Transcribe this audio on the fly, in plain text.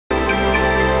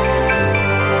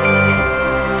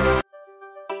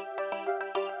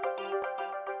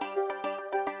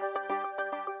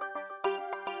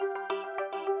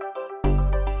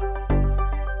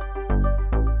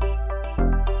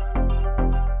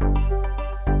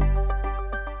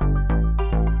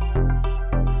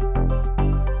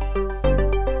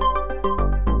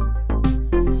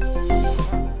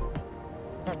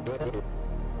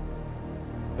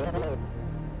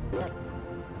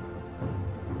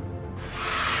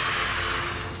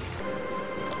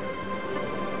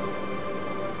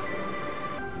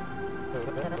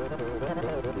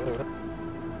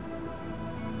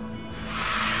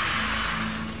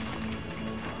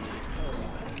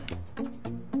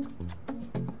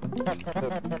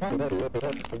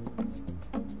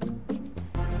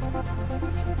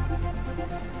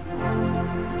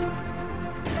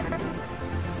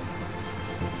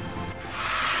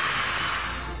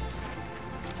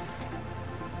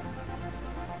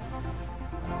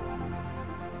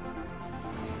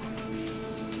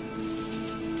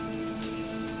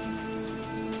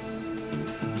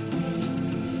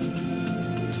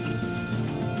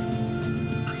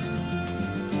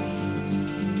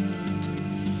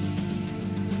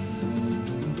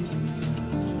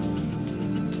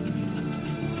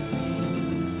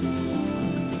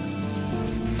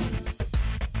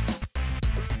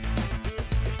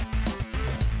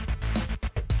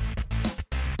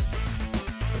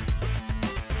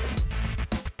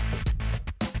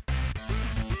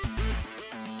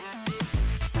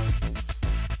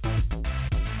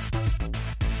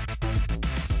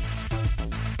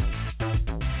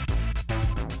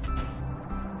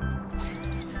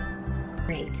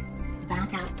Great.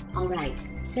 Back up. Alright,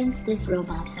 since this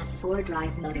robot has 4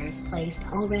 drive motors placed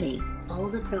already, all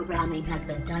the programming has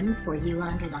been done for you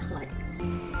under the hood.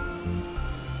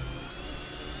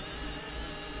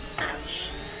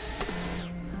 Ouch.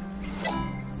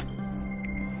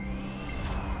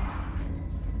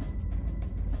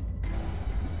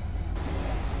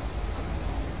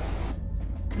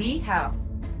 Ni hao.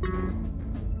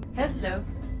 Hello.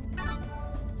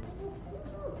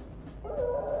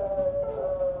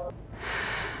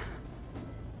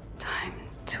 Time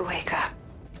to wake up.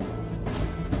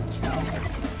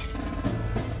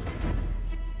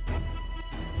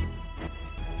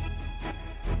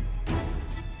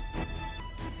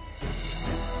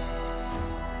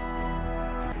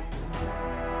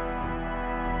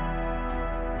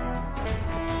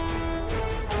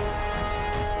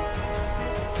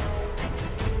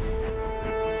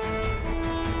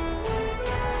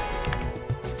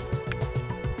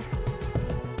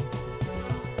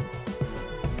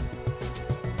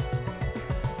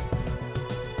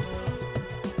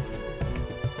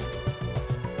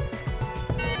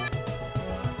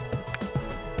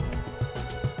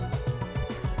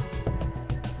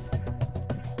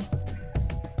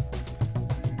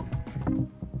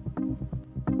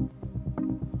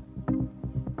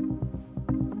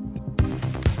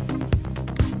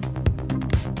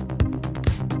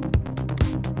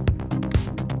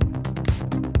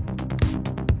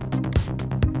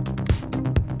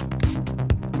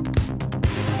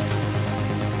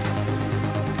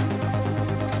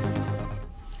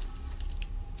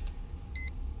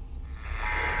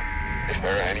 If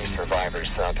there are any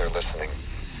survivors out there listening,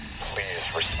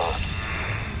 please respond.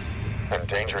 I'm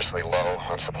dangerously low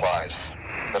on supplies,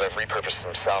 but I've repurposed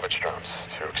some salvage drones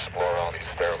to explore all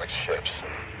these derelict ships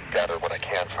and gather what I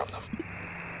can from them.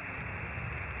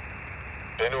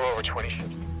 Been to over 20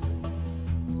 ships.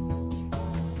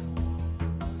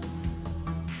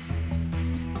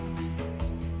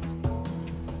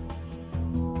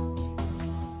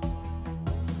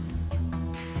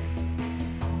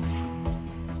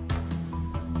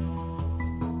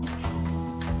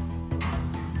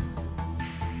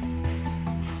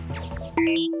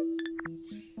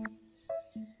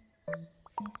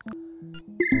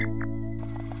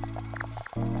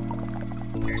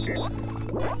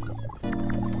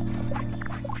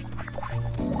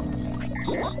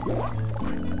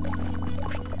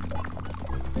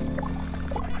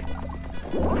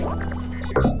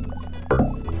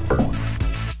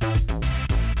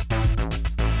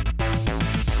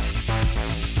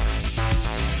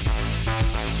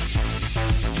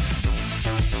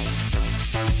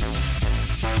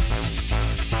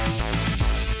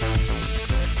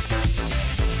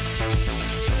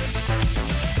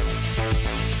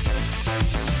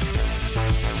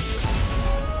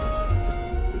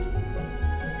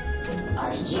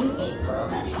 Are you a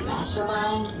programming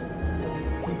mastermind?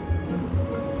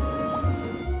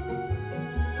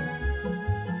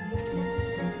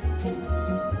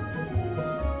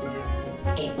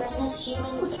 A business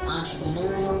human with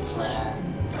entrepreneurial flair.